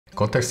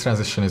Context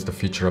transition is the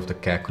feature of the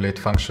calculate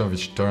function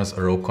which turns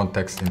a row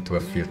context into a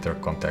filter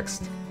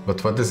context.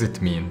 But what does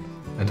it mean?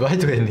 And why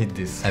do I need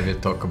this? I will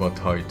talk about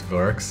how it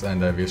works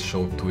and I will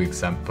show 2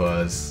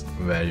 examples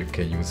where you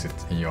can use it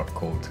in your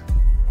code.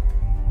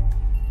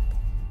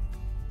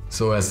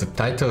 So as the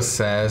title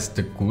says,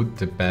 the good,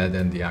 the bad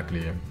and the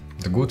ugly.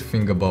 The good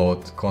thing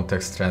about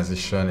context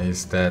transition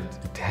is that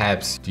it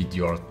helps with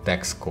your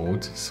text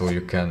code, so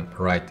you can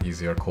write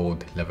easier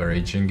code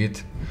leveraging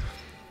it.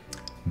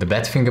 The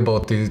bad thing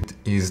about it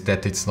is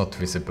that it's not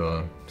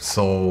visible,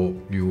 so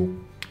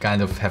you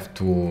kind of have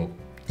to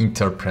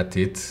interpret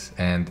it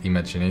and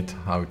imagine it,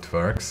 how it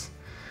works.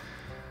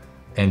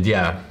 And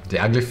yeah, the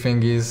ugly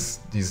thing is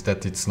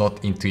that it's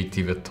not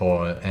intuitive at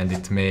all and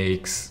it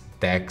makes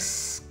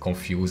text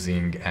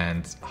confusing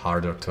and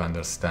harder to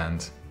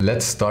understand.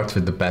 Let's start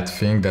with the bad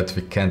thing, that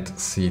we can't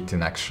see it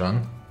in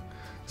action.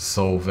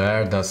 So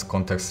where does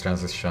context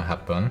transition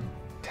happen?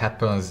 It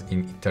happens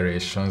in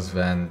iterations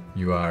when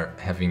you are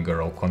having a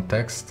row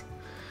context,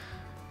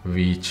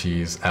 which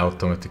is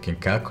automatic in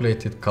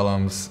calculated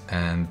columns,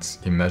 and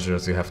in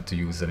measures you have to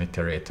use an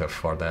iterator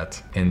for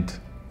that. And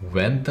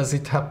when does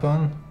it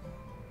happen?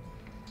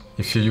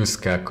 If you use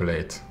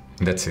calculate,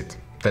 that's it.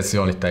 That's the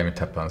only time it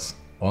happens.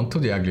 On to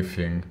the ugly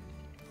thing.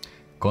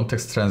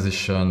 Context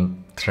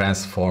transition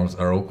transforms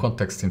a row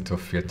context into a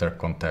filter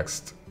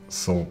context.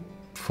 So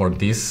for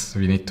this,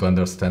 we need to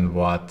understand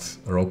what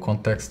row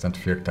context and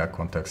filter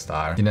context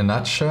are. In a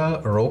nutshell,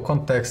 a row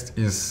context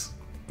is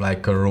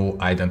like a row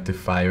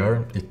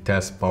identifier. It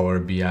tells Power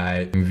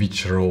BI in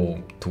which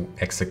row to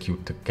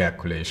execute the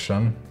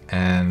calculation.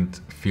 And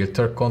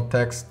filter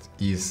context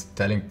is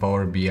telling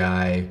Power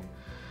BI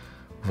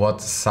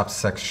what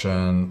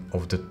subsection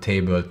of the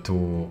table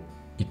to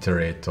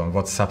iterate on,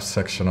 what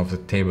subsection of the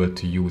table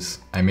to use.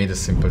 I made a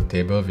simple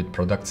table with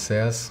product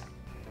sales.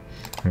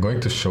 I'm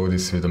going to show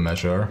this with a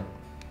measure.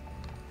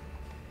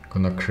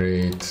 I'm gonna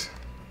create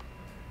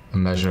a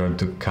measure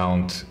to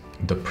count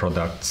the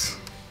products.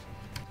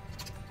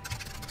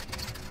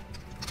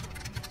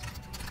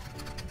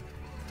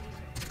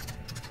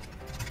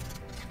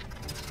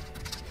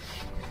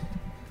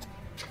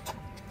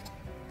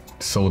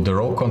 So the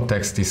row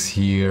context is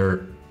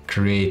here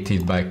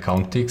created by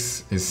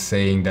countix, is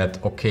saying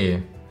that,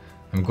 okay,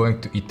 I'm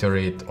going to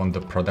iterate on the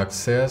product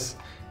sales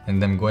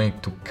and I'm going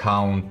to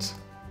count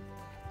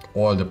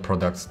all the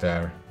products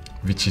there,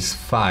 which is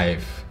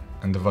 5.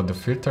 And what the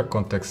filter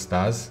context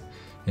does,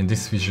 in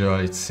this visual,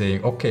 it's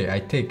saying, okay, I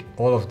take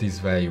all of these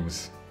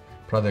values,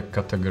 product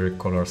category,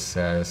 color,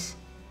 sales.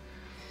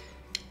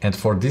 And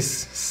for this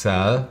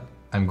cell,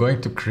 I'm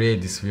going to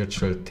create this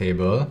virtual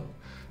table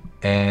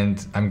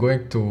and I'm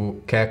going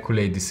to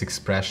calculate this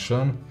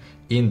expression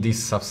in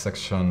this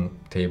subsection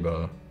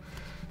table,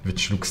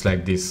 which looks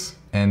like this.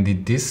 And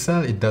in this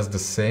cell, it does the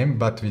same,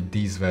 but with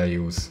these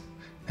values,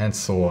 and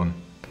so on.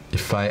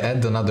 If I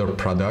add another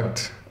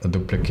product, a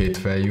duplicate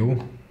value,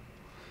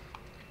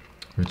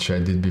 which I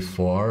did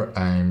before,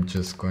 I'm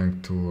just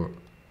going to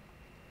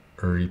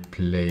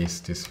replace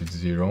this with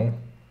 0.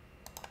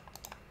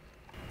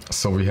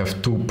 So we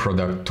have 2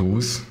 product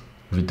 2s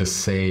with the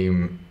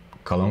same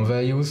column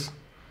values.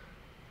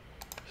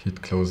 Hit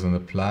close and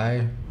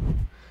apply.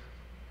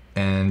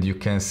 And you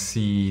can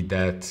see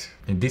that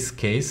in this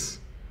case,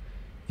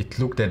 it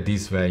looked at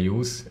these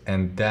values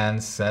and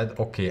then said,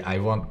 okay, I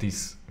want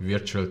this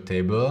virtual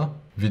table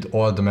with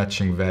all the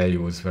matching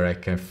values where I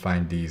can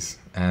find these.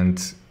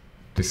 And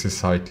this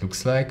is how it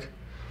looks like.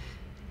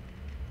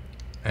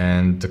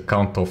 And the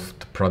count of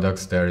the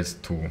products there is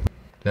 2.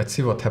 Let's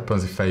see what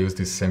happens if I use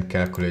this same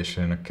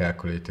calculation in a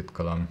calculated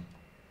column.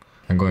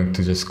 I'm going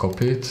to just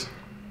copy it.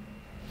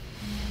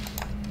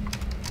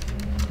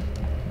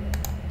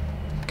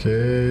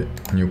 Okay,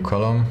 new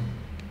column.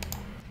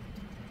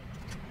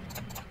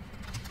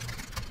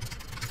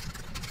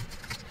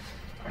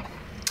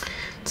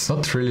 It's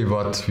not really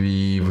what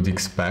we would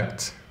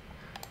expect.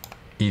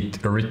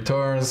 It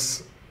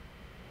returns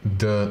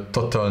the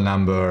total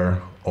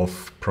number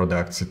of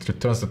products. It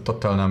returns the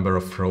total number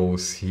of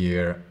rows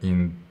here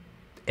in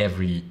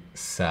every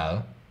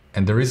cell.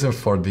 And the reason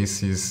for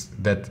this is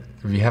that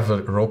we have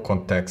a row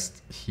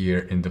context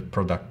here in the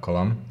product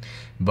column,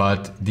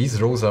 but these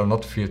rows are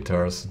not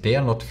filters. They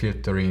are not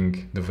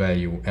filtering the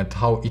value. And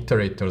how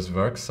iterators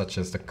work, such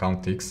as the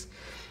countix,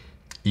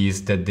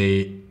 is that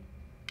they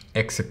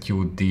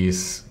execute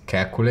this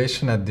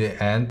calculation. At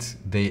the end,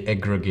 they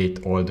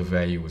aggregate all the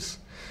values.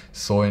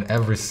 So in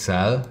every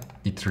cell,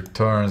 it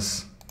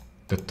returns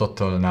the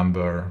total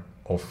number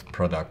of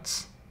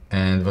products.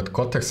 And what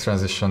context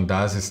transition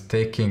does is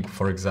taking,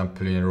 for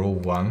example, in row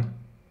 1,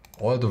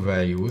 all the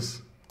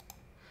values.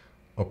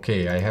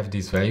 Okay, I have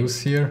these values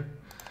here,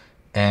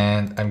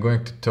 and I'm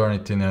going to turn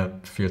it in a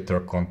filter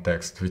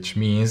context, which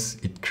means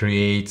it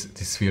creates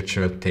this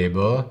virtual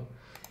table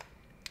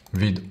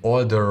with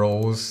all the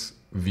rows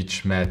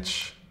which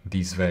match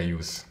these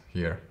values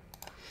here.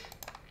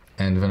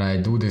 And when I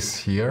do this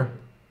here,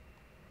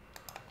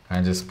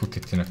 I just put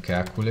it in a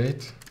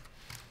calculate.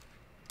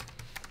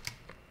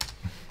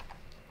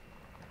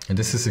 And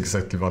this is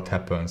exactly what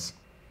happens.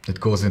 it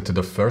goes into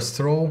the first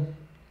row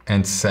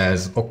and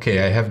says,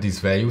 okay, I have these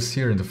values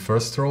here in the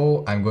first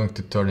row. I'm going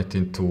to turn it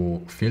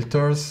into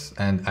filters,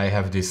 and I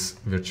have this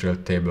virtual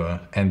table,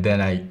 and then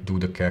I do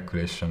the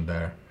calculation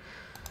there.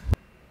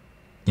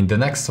 In the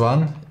next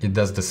one, it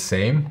does the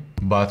same,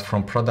 but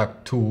from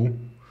product 2,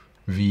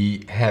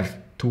 we have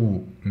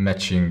 2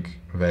 matching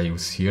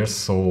values here,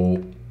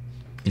 so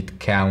it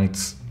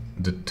counts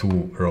the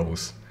 2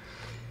 rows.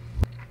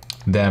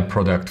 Then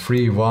product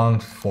 3, 1,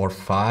 4,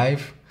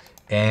 5,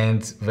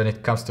 and when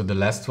it comes to the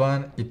last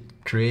one, it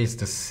creates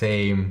the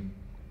same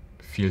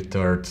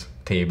filtered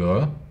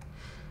table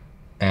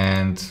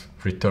and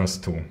returns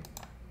 2.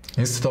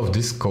 Instead of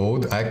this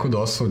code, I could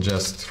also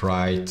just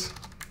write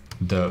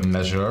the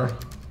measure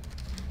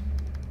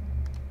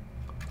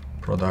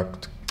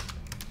product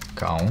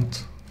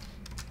count,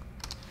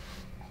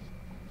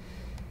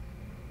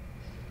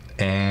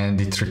 and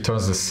it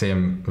returns the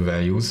same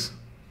values.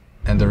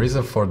 And the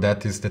reason for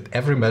that is that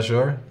every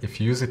measure,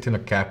 if you use it in a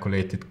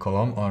calculated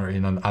column or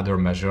in another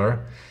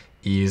measure,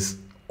 is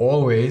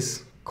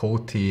always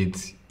quoted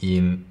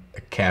in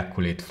a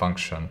calculate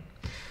function.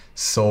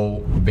 So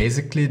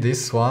basically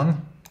this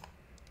one,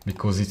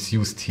 because it's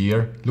used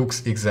here,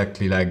 looks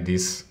exactly like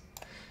this,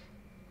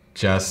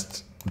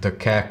 just the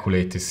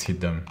calculate is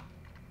hidden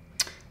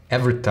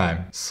every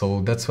time.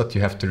 So that's what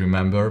you have to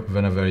remember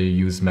whenever you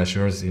use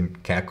measures in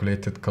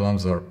calculated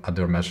columns or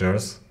other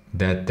measures,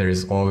 that there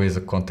is always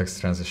a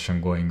context transition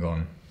going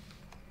on.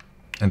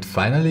 And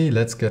finally,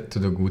 let's get to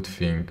the good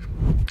thing.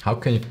 How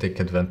can you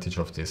take advantage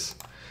of this?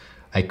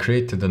 I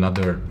created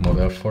another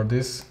model for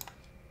this.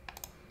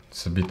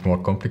 It's a bit more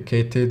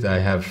complicated. I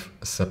have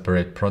a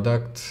separate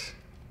product,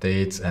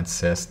 dates and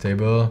sales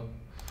table.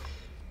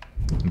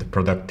 In the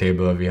product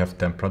table, we have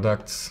 10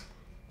 products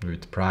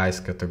with price,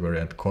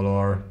 category and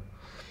color.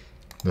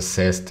 The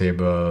sales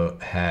table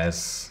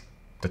has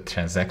the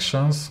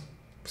transactions,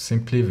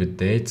 simply with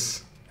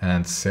dates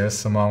and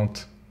sales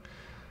amount.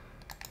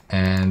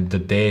 And the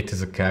date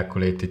is a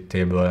calculated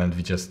table, and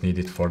we just need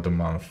it for the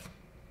month.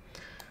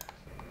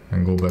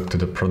 And go back to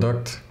the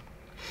product.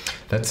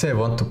 Let's say I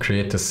want to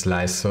create a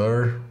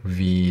slicer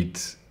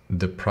with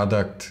the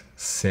product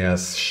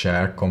sales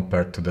share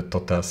compared to the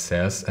total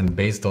sales. And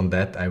based on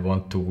that, I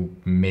want to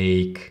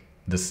make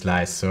the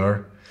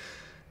slicer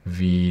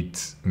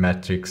with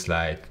metrics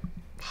like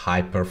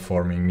high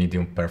performing,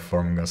 medium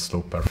performing, and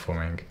slow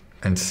performing.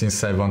 And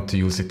since I want to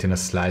use it in a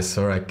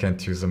slicer, I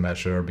can't use a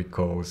measure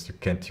because you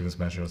can't use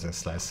measures in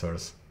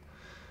slicers.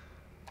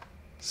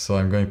 So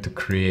I'm going to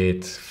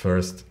create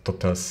first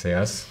total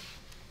sales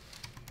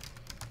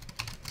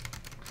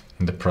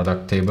in the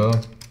product table.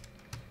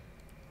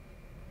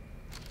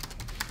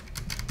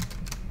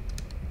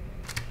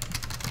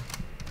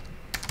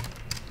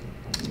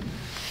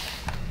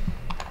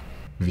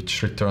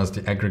 Which returns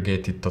the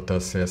aggregated total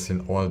sales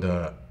in all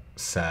the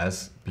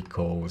cells,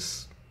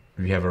 because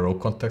we have a row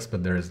context,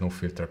 but there is no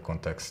filter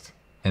context.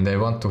 And I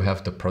want to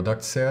have the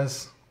product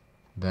sales.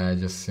 Then I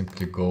just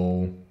simply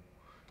go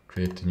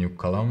create a new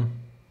column.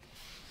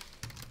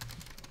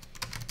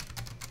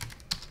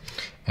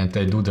 And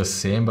I do the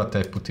same, but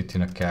I put it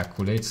in a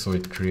calculate, so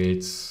it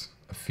creates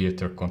a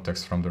filter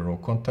context from the row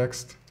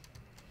context.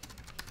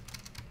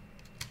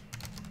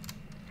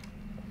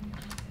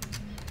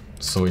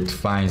 So it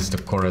finds the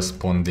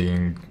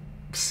corresponding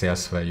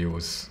sales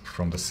values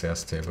from the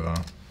sales table.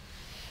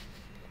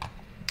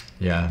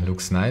 Yeah,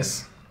 looks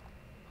nice.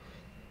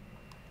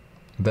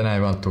 Then I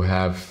want to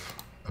have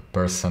a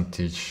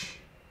percentage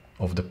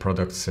of the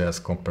product sales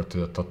compared to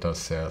the total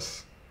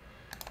sales.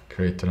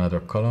 Create another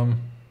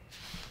column.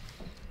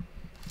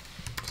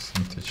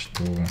 Percentage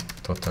to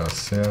total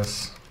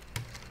sales.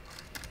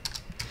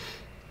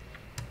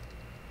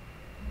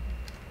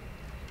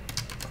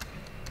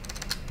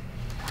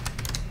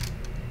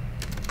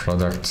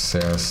 Product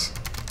sales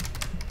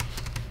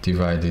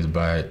divided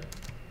by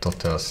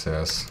total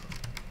sales.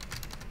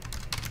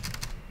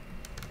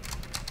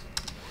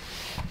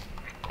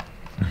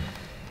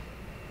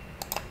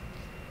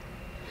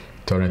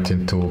 Turn it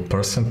into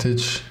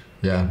percentage.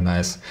 Yeah,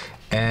 nice.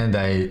 And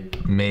I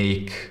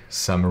make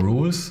some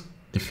rules.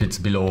 If it's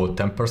below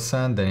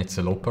 10%, then it's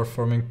a low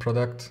performing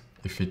product.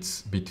 If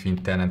it's between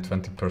 10 and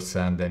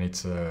 20%, then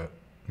it's a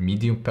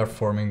medium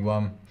performing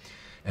one.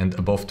 And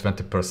above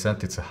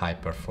 20%, it's a high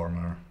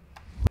performer.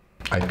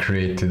 I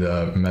created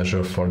a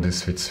measure for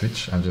this with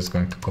switch. I'm just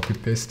going to copy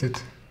paste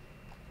it.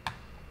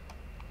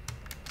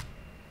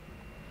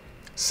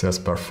 Sales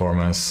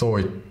performance. So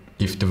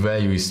if the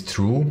value is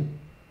true,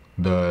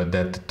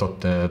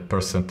 that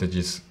percentage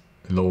is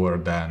lower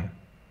than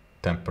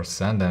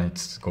 10%, then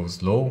it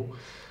goes low.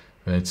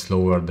 When it's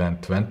lower than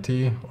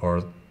 20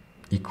 or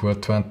equal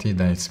 20,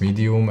 then it's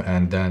medium.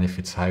 And then if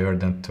it's higher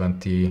than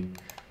 20,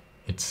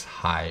 it's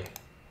high.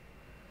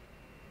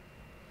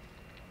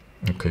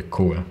 Okay,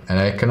 cool. And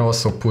I can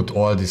also put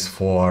all these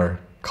 4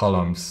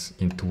 columns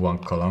into one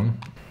column.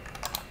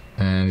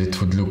 And it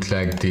would look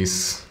like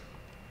this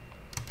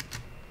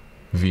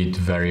with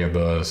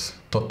variables.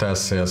 Total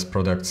sales,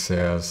 product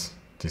sales,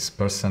 this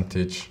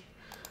percentage,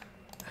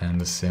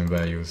 and the same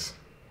values.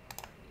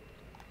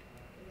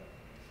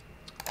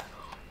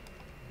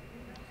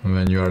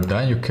 When you are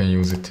done, you can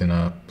use it in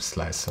a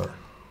slicer.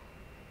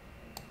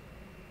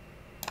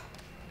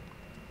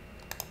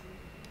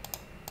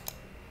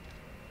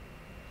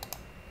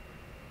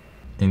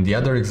 In the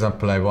other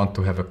example, I want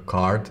to have a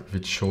card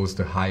which shows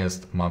the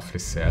highest monthly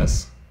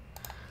sales.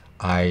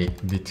 I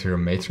did here a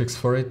matrix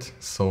for it.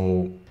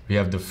 So we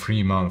have the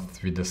 3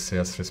 months with the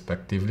sales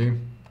respectively.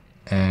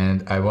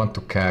 And I want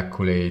to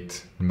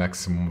calculate the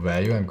maximum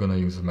value. I'm going to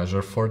use a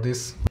measure for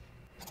this.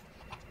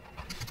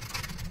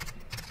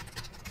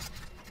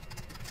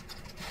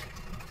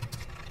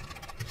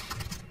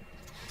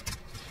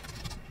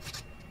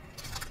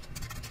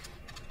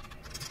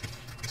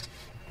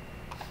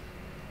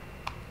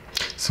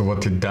 So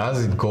what it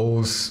does, it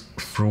goes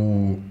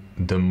through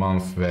the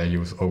month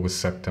values, August,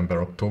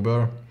 September,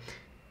 October,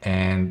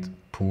 and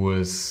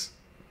pulls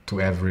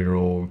to every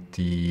row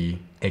the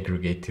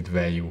aggregated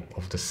value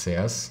of the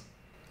sales.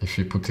 If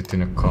you put it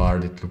in a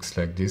card, it looks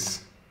like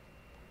this.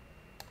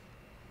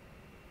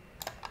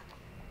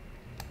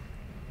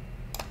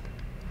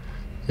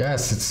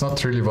 Yes, it's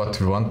not really what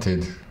we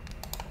wanted.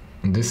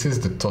 This is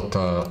the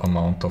total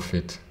amount of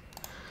it.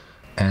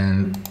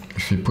 And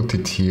if you put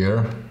it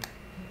here,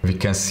 we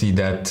can see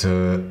that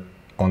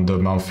on the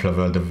month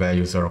level the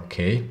values are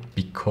okay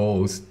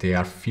because they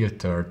are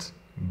filtered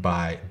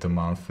by the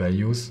month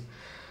values.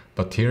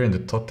 But here in the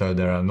total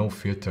there are no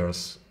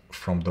filters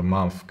from the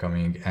month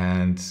coming,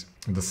 and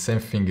the same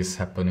thing is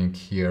happening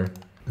here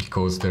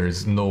because there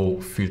is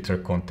no filter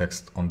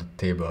context on the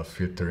table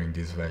filtering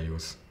these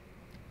values.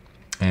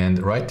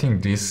 And writing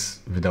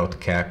this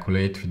without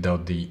calculate,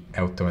 without the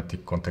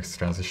automatic context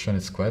transition,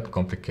 is quite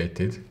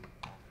complicated.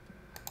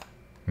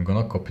 I'm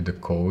gonna copy the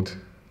code.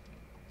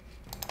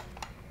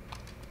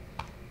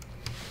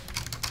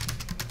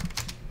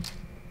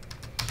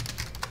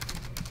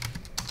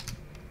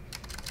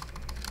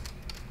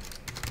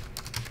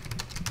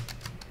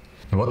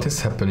 What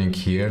is happening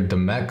here? The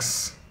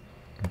max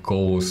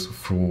goes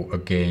through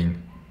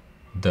again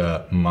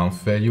the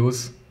month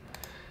values,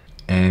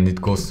 and it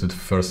goes to the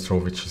first row,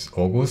 which is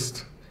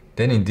August.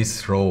 Then in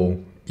this row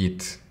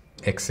it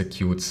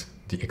executes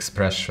the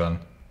expression.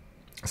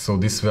 So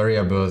these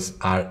variables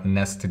are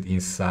nested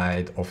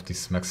inside of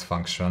this max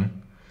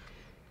function.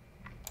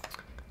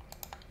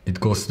 It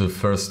goes to the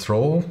first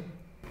row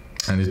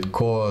and it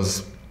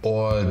calls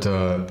all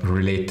the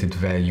related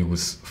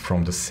values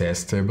from the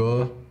sales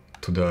table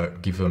to the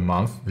given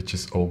month, which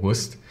is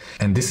August.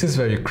 And this is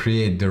where you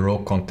create the row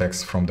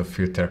context from the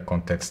filter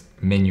context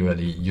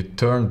manually. You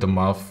turn the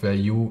month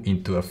value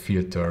into a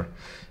filter,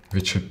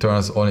 which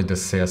returns only the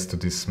sales to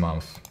this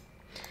month.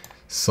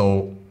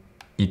 So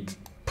it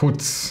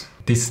puts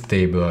this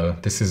table,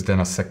 this is then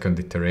a second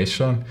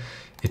iteration.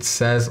 It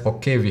says,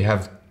 okay, we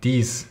have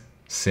these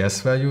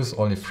sales values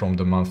only from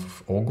the month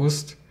of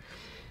August,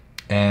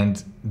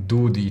 and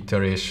do the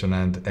iteration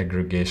and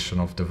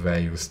aggregation of the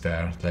values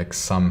there, like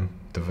sum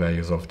the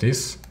values of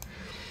this,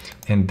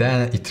 and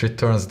then it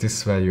returns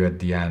this value at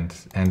the end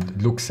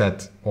and looks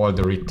at all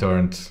the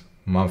returned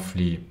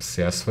monthly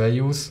sales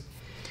values,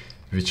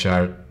 which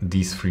are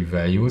these 3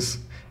 values,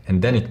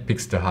 and then it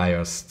picks the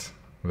highest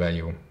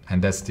value,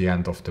 and that's the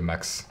end of the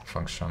max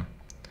function.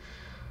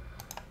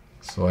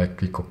 So I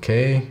click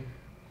OK,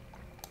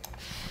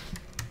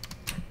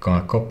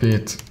 gonna copy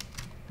it,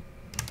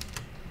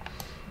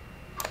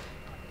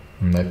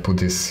 and I put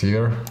this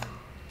here.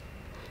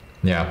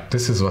 Yeah,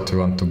 this is what we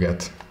want to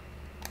get.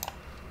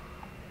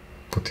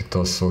 Put it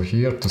also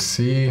here to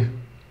see.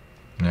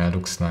 Yeah, it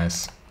looks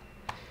nice.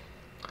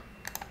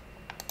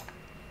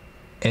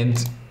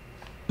 And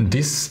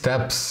these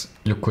steps,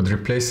 you could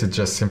replace it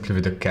just simply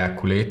with a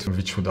calculate,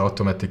 which would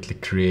automatically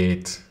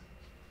create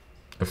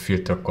a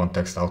filter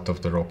context out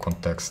of the row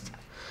context.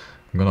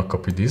 I'm gonna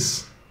copy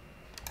this,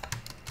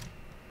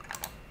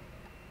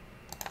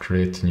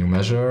 create a new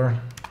measure.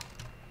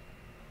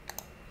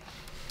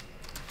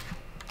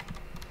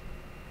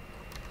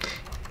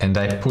 And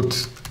I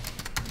put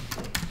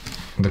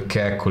the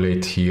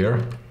calculate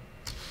here,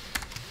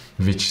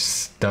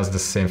 which does the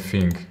same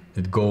thing.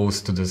 It goes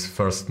to this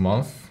first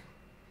month,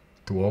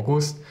 to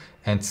August,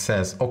 and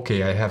says,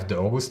 okay, I have the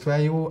August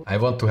value. I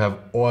want to have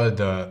all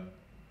the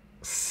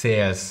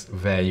sales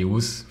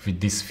values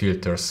with this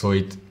filter. So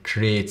it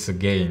creates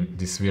again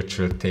this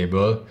virtual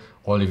table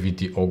only with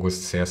the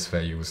August sales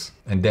values.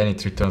 And then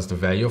it returns the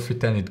value of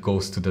it, and it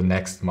goes to the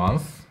next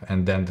month,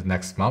 and then the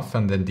next month,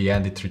 and then at the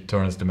end it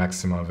returns the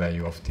maximum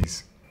value of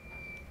these.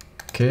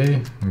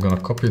 Okay, I'm gonna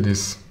copy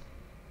this.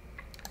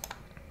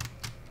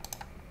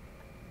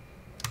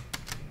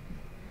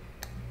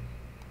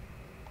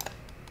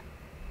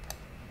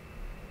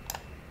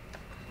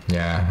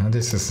 Yeah,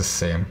 this is the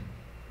same.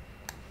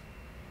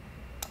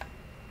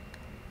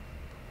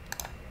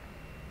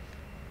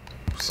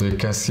 So you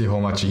can see how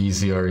much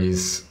easier it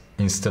is.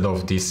 Instead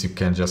of this, you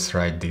can just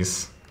write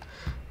this,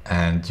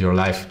 and your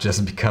life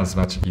just becomes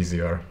much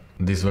easier.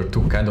 These were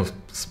 2 kind of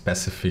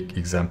specific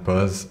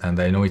examples, and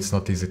I know it's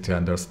not easy to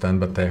understand,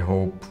 but I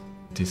hope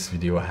this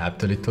video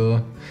helped a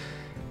little.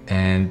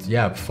 And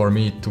yeah, for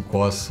me it took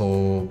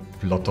also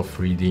a lot of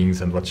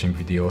readings and watching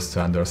videos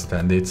to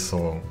understand it,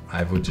 so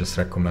I would just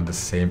recommend the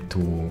same,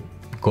 to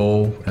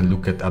go and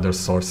look at other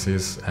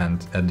sources,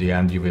 and at the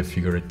end you will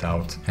figure it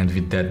out. And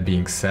with that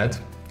being said,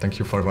 thank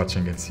you for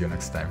watching and see you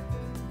next time.